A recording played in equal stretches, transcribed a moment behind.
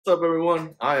What's up,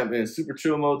 everyone? I am in super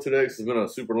chill mode today because it's been a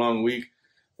super long week,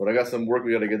 but I got some work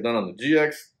we got to get done on the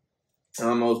GX.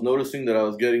 I was noticing that I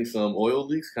was getting some oil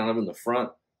leaks kind of in the front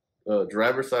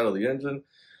driver's side of the engine.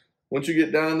 Once you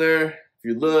get down there, if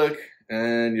you look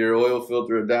and your oil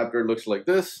filter adapter looks like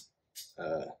this,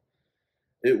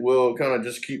 it will kind of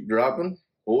just keep dropping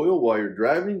oil while you're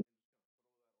driving.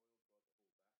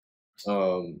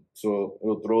 So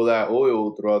it'll throw that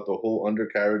oil throughout the whole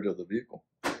undercarriage of the vehicle.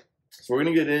 So we're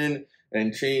gonna get in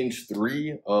and change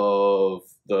 3 of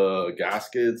the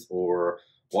gaskets or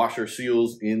washer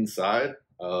seals inside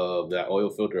of that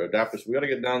oil filter adapter. So we gotta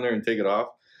get down there and take it off.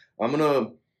 I'm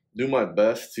gonna do my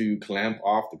best to clamp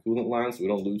off the coolant line so we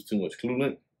don't lose too much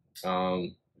coolant.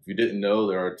 If you didn't know,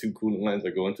 there are 2 coolant lines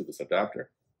that go into this adapter.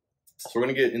 So we're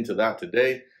gonna get into that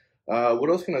today. What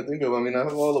else can I think of? I mean, I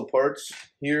have all the parts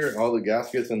here, all the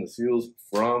gaskets and the seals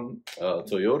from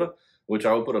Toyota, which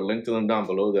I will put a link to them down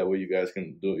below. That way you guys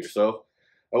can do it yourself.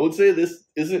 I would say this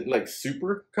isn't like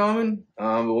super common,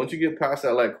 but once you get past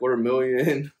that like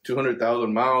 250,000,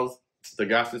 200,000 miles, the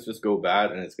gaskets just go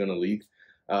bad and it's gonna leak.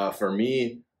 For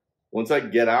me, once I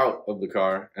get out of the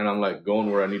car and I'm like going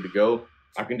where I need to go,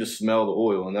 I can just smell the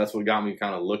oil, and that's what got me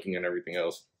kind of looking at everything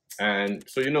else. And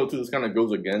so, you know, too, this kind of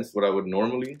goes against what I would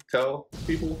normally tell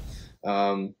people.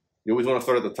 You always want to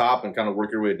start at the top and kind of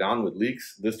work your way down with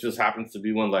leaks. This just happens to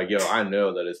be one like, yo, I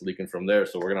know that it's leaking from there,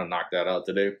 so we're gonna knock that out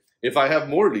today. If I have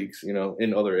more leaks, you know,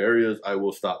 in other areas, I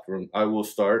will start from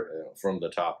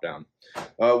the top down.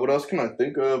 What else can I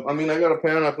think of? I mean, I got a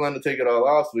pan. I plan to take it all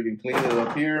off so we can clean it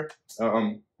up here.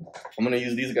 I'm gonna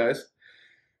use these guys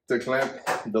to clamp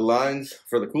the lines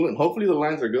for the coolant. Hopefully the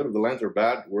lines are good. If the lines are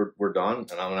bad, we're done,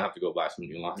 and I'm gonna have to go buy some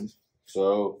new lines.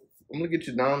 So I'm gonna get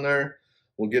you down there.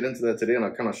 We'll get into that today, and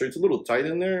I'll kind of show you. It's a little tight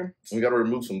in there. We got to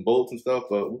remove some bolts and stuff,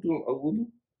 but we'll do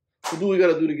what we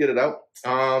got to do to get it out.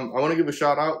 I want to give a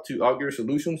shout out to Adaptor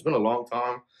Solutions. It's been a long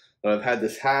time that I've had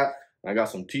this hat. I got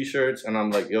some t-shirts, and I'm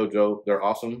like, yo, Joe, they're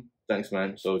awesome. Thanks,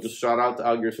 man. So just shout out to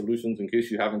Adaptor Solutions in case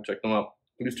you haven't checked them out.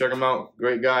 Please check him out.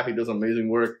 Great guy. He does amazing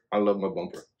work. I love my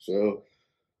bumper. So,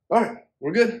 all right,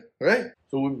 we're good, right?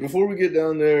 So before we get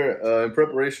down there, in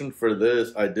preparation for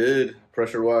this, I did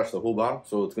pressure wash the whole bottom.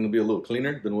 So it's going to be a little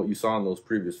cleaner than what you saw in those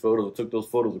previous photos. I took those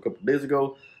photos a couple days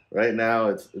ago. Right now,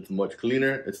 it's much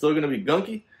cleaner. It's still going to be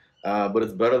gunky, but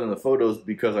it's better than the photos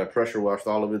because I pressure washed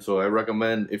all of it. So I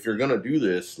recommend, if you're going to do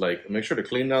this, like, make sure to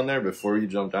clean down there before you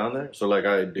jump down there. So like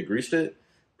I degreased it,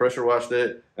 pressure washed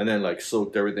it, and then like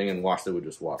soaked everything and washed it with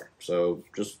just water. So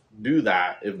just do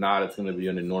that. If not, it's going to be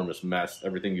an enormous mess.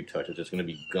 Everything you touch is just going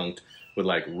to be gunked with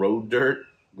like road dirt,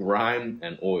 grime,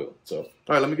 and oil. So, all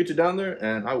right, let me get you down there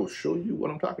and I will show you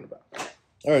what I'm talking about.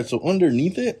 All right, so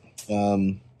underneath it,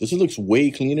 this looks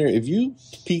way cleaner. If you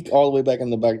peek all the way back in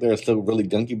the back there, it's still really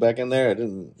gunky back in there. I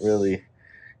didn't really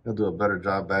do a better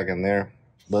job back in there.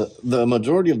 But the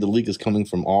majority of the leak is coming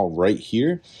from all right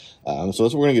here. So that's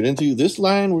what we're going to get into. This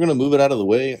line, we're going to move it out of the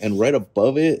way. And right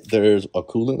above it, there's a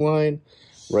coolant line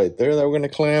right there that we're going to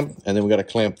clamp. And then we got to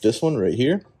clamp this one right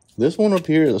here. This one up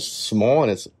here is small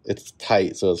and it's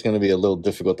tight. So it's going to be a little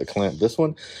difficult to clamp this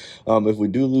one. If we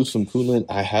do lose some coolant,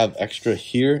 I have extra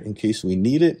here in case we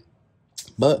need it.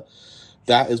 But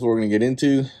that is what we're going to get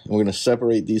into. And we're going to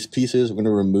separate these pieces. We're going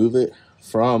to remove it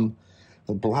from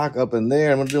the block up in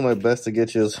there. I'm gonna do my best to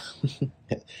get you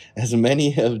as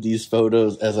many of these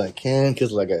photos as I can,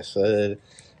 because like I said,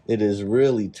 it is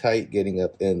really tight getting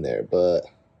up in there. But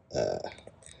let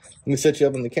me set you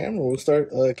up on the camera. We'll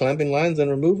start clamping lines and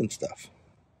removing stuff.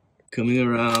 Coming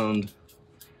around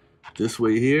this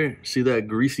way here, see that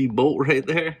greasy bolt right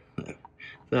there?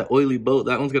 That oily bolt,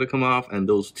 that one's gonna come off, and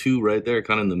those 2 right there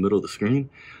kind of in the middle of the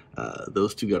screen,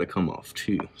 those 2 got to come off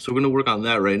too. So we're gonna work on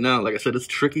that right now. Like I said, it's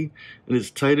tricky and it's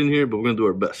tight in here, but we're gonna do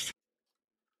our best.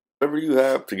 Whatever you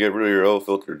have to get rid of your oil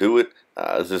filter, do it.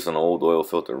 It's just an old oil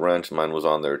filter wrench. Mine was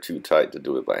on there too tight to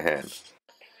do it by hand.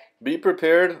 Be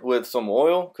prepared with some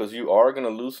oil, because you are gonna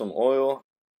lose some oil.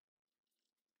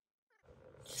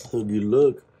 So if you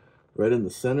look right in the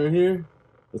center here,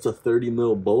 it's a 30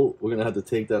 mil bolt. We're gonna have to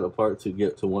take that apart to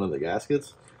get to one of the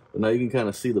gaskets. But now you can kind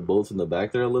of see the bolts in the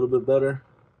back there a little bit better.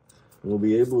 We'll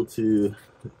be able to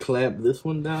clamp this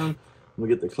one down. We'll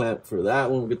get the clamp for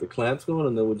that one. We'll get the clamps going,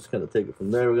 and then we'll just kind of take it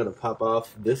from there. We're gonna pop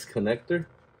off this connector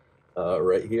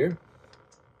right here.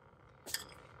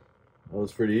 That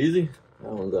was pretty easy.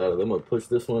 That one's out of there. I'm gonna push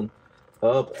this one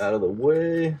up out of the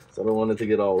way, so I don't want it to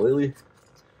get all oily.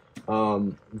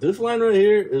 This line right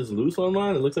here is loose on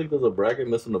mine. It looks like there's a bracket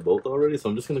missing a bolt already, so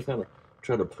I'm just gonna kind of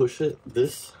try to push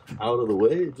this out of the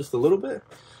way just a little bit.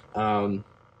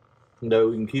 That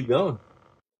we can keep going.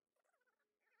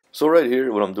 So right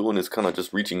here, what I'm doing is kind of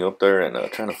just reaching up there and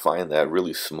trying to find that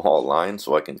really small line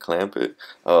so I can clamp it.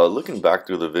 Looking back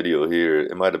through the video here,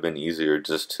 it might have been easier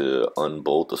just to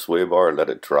unbolt the sway bar, let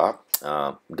it drop.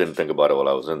 Didn't think about it while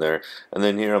I was in there. And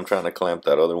then here I'm trying to clamp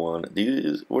that other one.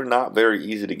 These were not very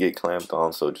easy to get clamped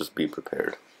on, so just be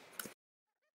prepared.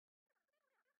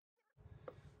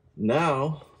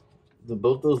 Now,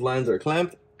 both those lines are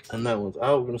clamped and that one's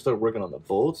out. We're going to start working on the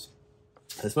bolts.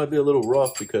 This might be a little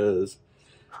rough because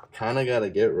kind of got to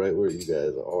get right where you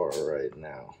guys are right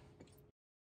now.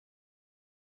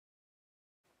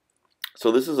 So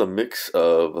this is a mix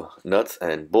of nuts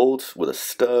and bolts with a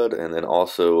stud, and then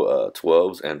also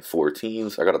 12s and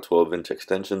 14s. I got a 12-inch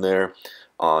extension there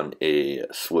on a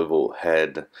swivel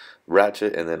head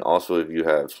ratchet, and then also if you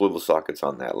have swivel sockets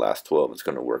on that last 12, it's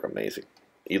going to work amazing.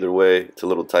 Either way, it's a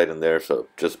little tight in there, so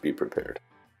just be prepared.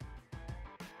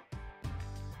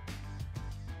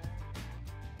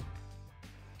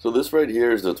 So this right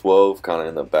here is the 12 kind of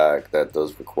in the back. That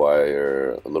does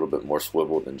require a little bit more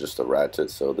swivel than just a ratchet.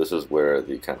 So this is where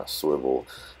the kind of swivel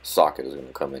socket is going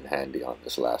to come in handy on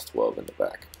this last 12 in the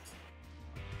back.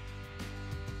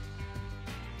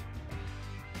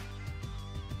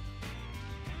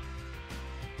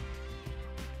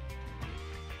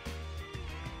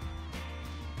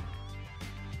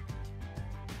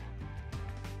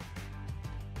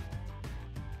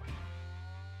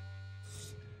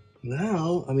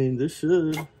 Now, I mean, this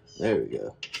should, there we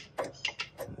go.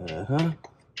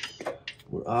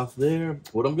 We're off there.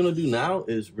 What I'm gonna do now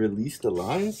is release the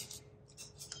lines.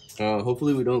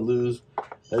 Hopefully we don't lose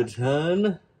a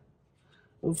ton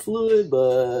of fluid,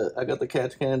 but I got the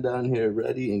catch can down here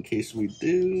ready in case we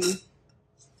do.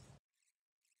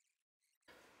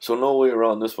 So no way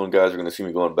around this one, guys. You're going to see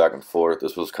me going back and forth.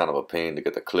 This was kind of a pain to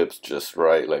get the clips just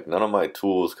right. Like, none of my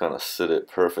tools kind of sit it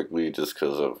perfectly just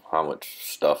because of how much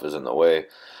stuff is in the way.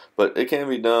 But it can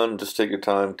be done. Just take your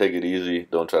time, take it easy.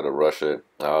 Don't try to rush it.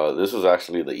 This is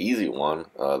actually the easy one.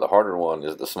 The harder one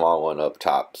is the small one up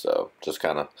top. So just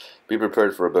kind of be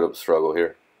prepared for a bit of a struggle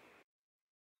here.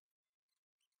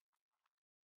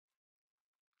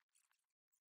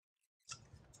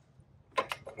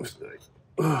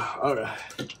 All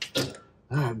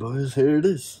right, boys, here it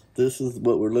is. This is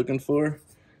what we're looking for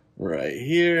right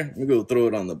here. Let me go throw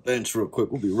it on the bench real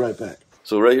quick. We'll be right back.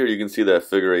 So right here, you can see that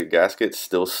figure 8 gasket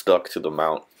still stuck to the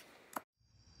mount.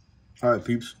 All right,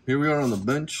 peeps, here we are on the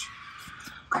bench.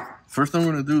 First thing I'm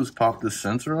gonna do is pop this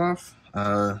sensor off.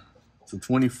 It's a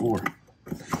 24.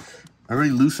 I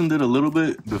already loosened it a little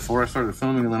bit before I started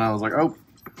filming, and then I was like, oh,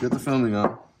 get the filming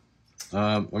up.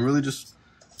 I'm really just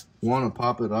want to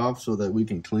pop it off so that we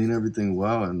can clean everything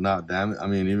well and not damage. I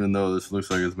mean, even though this looks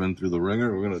like it's been through the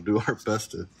ringer, we're going to do our best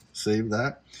to save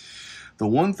that. The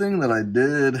one thing that I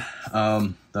did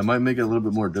that might make it a little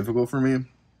bit more difficult for me,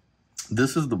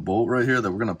 this is the bolt right here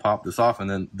that we're going to pop this off, and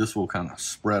then this will kind of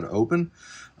spread open,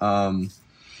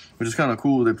 which is kind of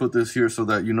cool. They put this here so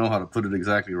that you know how to put it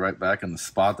exactly right back in the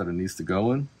spot that it needs to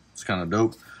go in. It's kind of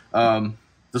dope.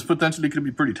 This potentially could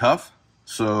be pretty tough,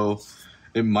 so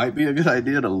it might be a good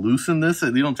idea to loosen this.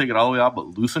 You don't take it all the way out,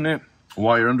 but loosen it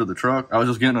while you're under the truck. I was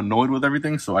just getting annoyed with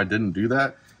everything, so I didn't do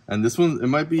that. And this one, it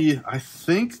might be, I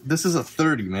think this is a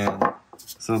 30, man.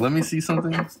 So let me see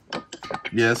something.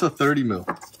 Yeah, it's a 30 mil.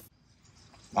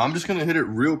 I'm just gonna hit it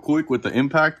real quick with the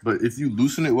impact, but if you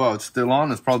loosen it while it's still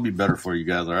on, it's probably better for you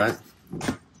guys, all right?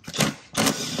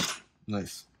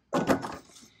 Nice.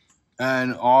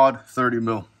 And odd 30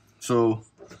 mil. So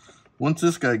once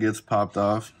this guy gets popped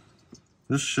off,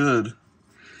 this should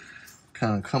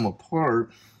kind of come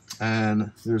apart,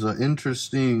 and there's an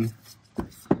interesting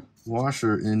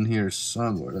washer in here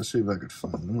somewhere. Let's see if I could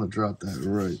find it. I'm gonna drop that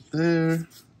right there.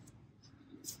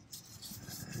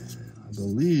 And I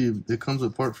believe it comes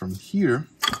apart from here.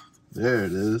 There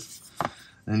it is.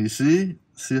 And you see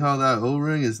how that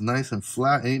O-ring is nice and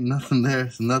flat? Ain't nothing there.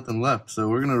 There's nothing left. So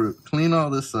we're gonna clean all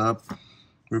this up,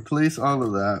 replace all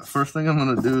of that. First thing I'm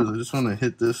gonna do is I just want to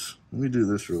hit this. Let me do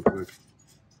this real quick.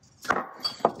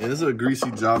 Yeah, this is a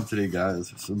greasy job today,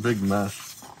 guys. It's a big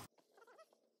mess.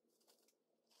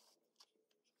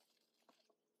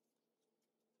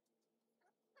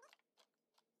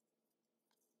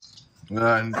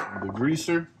 And the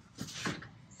greaser.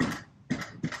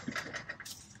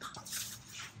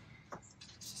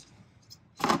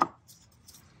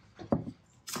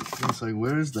 It's like,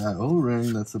 where's that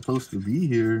O-ring that's supposed to be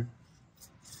here?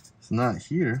 It's not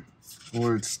here.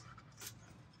 Or it's...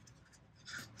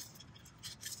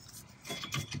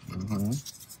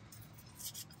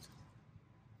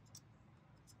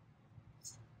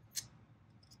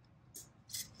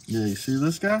 Yeah, you see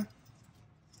this guy?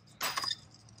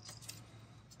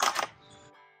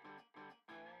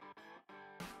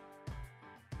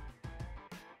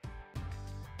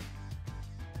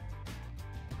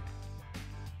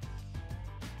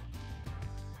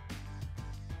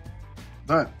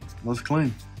 All right, let's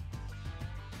clean.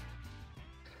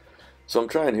 So I'm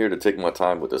trying here to take my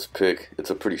time with this pick. It's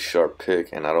a pretty sharp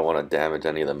pick and I don't want to damage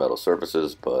any of the metal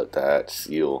surfaces, but that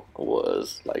seal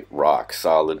was like rock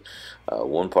solid.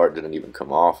 One part didn't even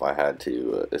come off. I had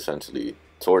to essentially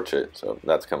torch it, so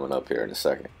that's coming up here in a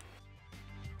second.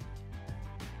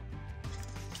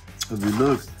 If you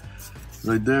look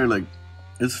right there, like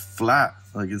it's flat,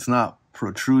 like it's not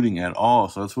protruding at all,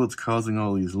 so that's what's causing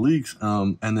all these leaks.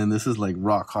 And then this is like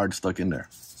rock hard stuck in there.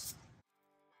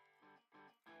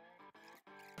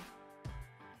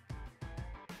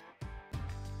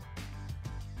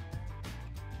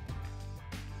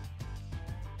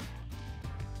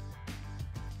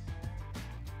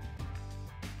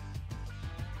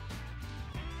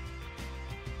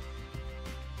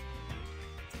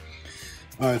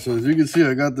 All right, so as you can see,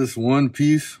 I got this one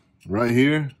piece right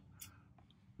here.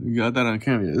 You got that on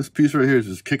camera. This piece right here is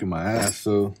just kicking my ass,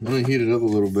 so let me heat it up a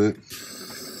little bit.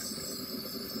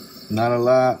 Not a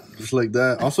lot, just like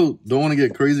that. Also, don't want to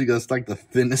get crazy because it's like the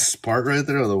thinnest part right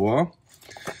there of the wall.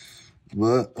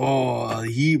 But, oh,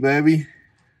 the heat, baby.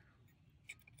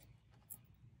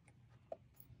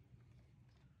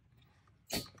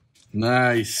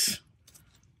 Nice.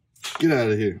 Get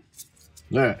out of here.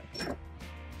 All right.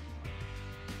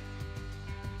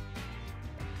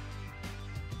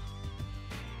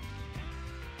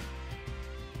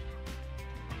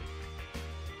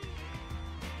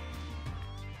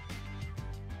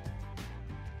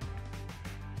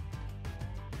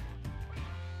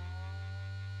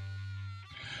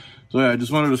 So yeah, I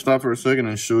just wanted to stop for a second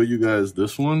and show you guys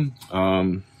this one.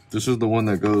 This is the one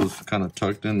that goes kind of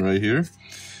tucked in right here.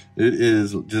 It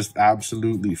is just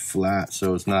absolutely flat,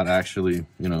 so it's not actually,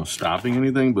 you know, stopping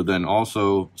anything. But then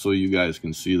also, so you guys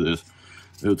can see this,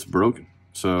 it's broken.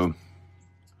 So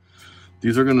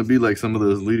these are going to be like some of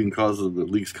the leading causes of the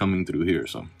leaks coming through here.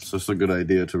 So it's just a good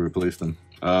idea to replace them.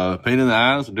 Pain in the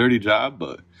ass, dirty job,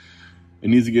 but it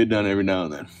needs to get done every now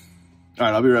and then. All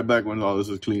right, I'll be right back when all this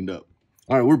is cleaned up.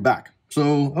 All right, we're back.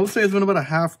 So I would say it's been about a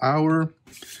half hour.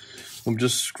 I'm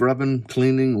just scrubbing,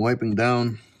 cleaning, wiping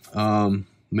down.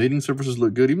 Mating surfaces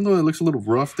look good, even though it looks a little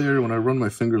rough there. When I run my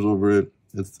fingers over it,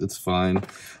 it's fine.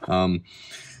 You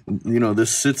know,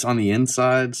 this sits on the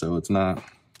inside, so it's not,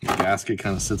 the gasket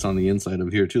kind of sits on the inside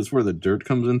of here too. It's where the dirt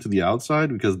comes into the outside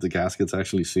because the gasket's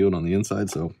actually sealed on the inside.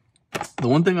 So the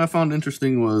one thing I found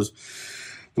interesting was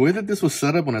the way that this was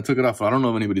set up when I took it off. I don't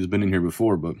know if anybody's been in here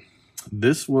before, but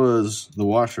this was the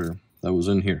washer that was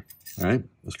in here, all right?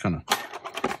 It's kind of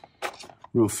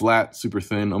real flat, super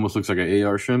thin, almost looks like an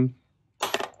AR shim.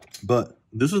 But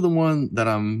this is the one that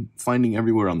I'm finding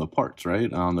everywhere on the parts,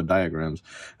 right? On the diagrams.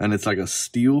 And it's like a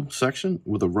steel section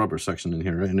with a rubber section in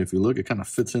here, right? And if you look, it kind of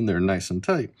fits in there nice and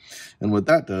tight. And what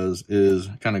that does is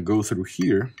kind of go through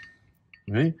here,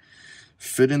 right?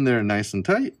 Fit in there nice and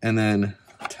tight, and then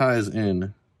ties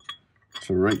in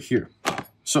to right here.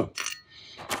 So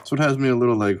that's what has me a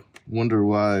little like wonder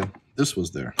why this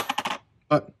was there.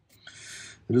 But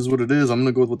it is what it is. I'm going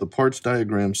to go with what the parts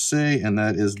diagrams say, and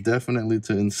that is definitely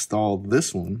to install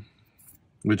this one,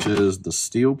 which is the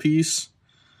steel piece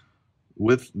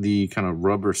with the kind of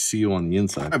rubber seal on the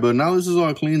inside. All right, but now this is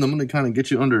all clean, I'm going to kind of get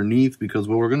you underneath, because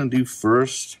what we're going to do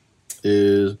first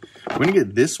is we're going to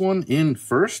get this one in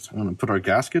first. I'm going to put our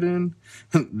gasket in.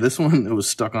 This one, it was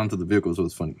stuck onto the vehicle, so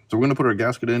it's funny. So we're going to put our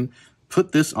gasket in,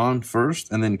 put this on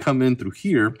first, and then come in through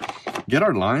here, get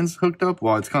our lines hooked up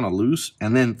while it's kind of loose,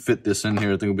 and then fit this in here.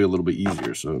 I think it'll be a little bit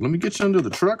easier. So let me get you under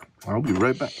the truck. I'll be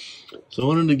right back. So I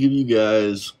wanted to give you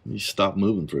guys, let me stop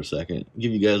moving for a second,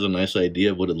 give you guys a nice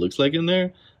idea of what it looks like in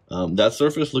there. That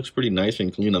surface looks pretty nice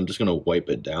and clean. I'm just going to wipe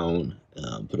it down,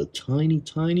 put a tiny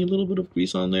little bit of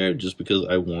grease on there just because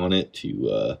I want it to,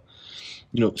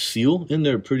 you know, seal in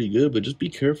there pretty good. But just be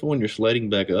careful when you're sliding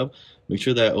back up. Make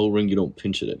sure that O-ring, you don't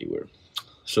pinch it anywhere.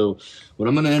 So what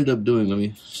I'm going to end up doing, let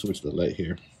me switch the light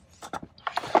here.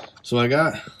 So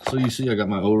you see I got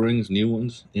my O-rings, new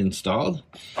ones, installed.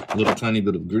 A little tiny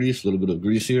bit of grease, a little bit of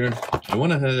grease here. I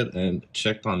went ahead and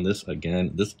checked on this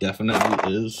again. This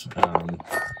definitely is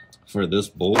for this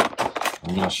bolt.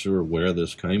 I'm not sure where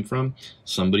this came from.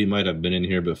 Somebody might have been in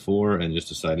here before and just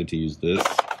decided to use this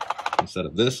instead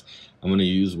of this. I'm going to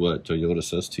use what Toyota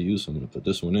says to use, so I'm going to put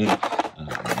this one in.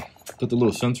 Put the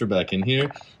little sensor back in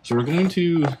here. So we're going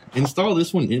to install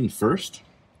this one in first.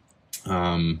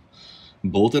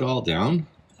 Bolt it all down,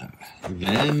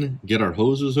 then get our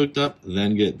hoses hooked up,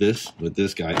 then get this with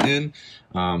this guy in.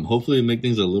 Hopefully it'll make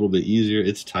things a little bit easier.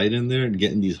 It's tight in there and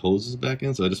getting these hoses back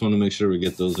in, so I just want to make sure we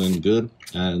get those in good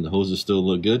and the hoses still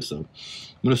look good. So I'm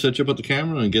going to set you up with the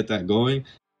camera and get that going.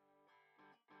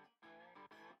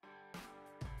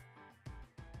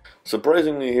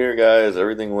 Surprisingly here, guys,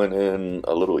 everything went in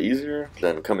a little easier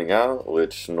than coming out,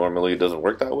 which normally doesn't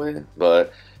work that way,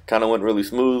 but kind of went really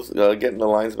smooth. Getting the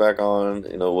lines back on,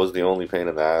 you know, was the only pain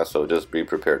in the ass, so just be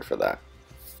prepared for that.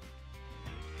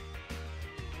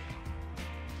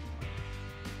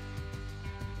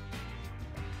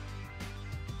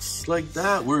 Just like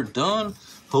that, we're done.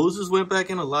 Hoses went back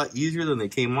in a lot easier than they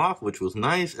came off, which was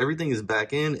nice. Everything is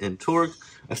back in and torqued.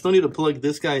 I still need to plug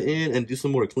this guy in and do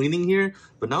some more cleaning here,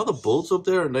 but now the bolts up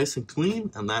there are nice and clean,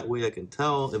 and that way I can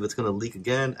tell if it's gonna leak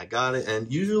again. I got it.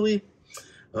 And usually,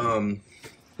 let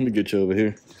me get you over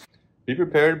here. Be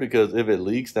prepared, because if it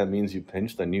leaks, that means you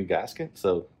pinched a new gasket.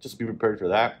 So just be prepared for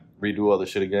that. Redo all the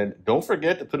shit again. Don't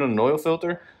forget to put in an oil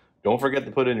filter. Don't forget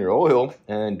to put in your oil,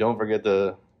 and don't forget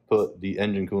to put the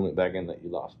engine coolant back in that you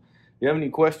lost. If you have any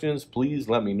questions, please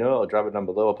let me know. I'll drop it down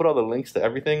below. I'll put all the links to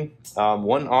everything.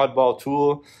 One oddball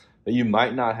tool that you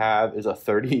might not have is a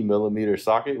 30mm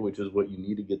socket, which is what you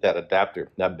need to get that adapter,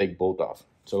 that big bolt off.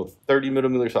 So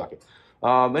 30mm socket.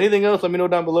 Anything else, let me know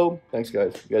down below. Thanks,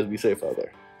 guys. You guys be safe out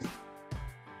there.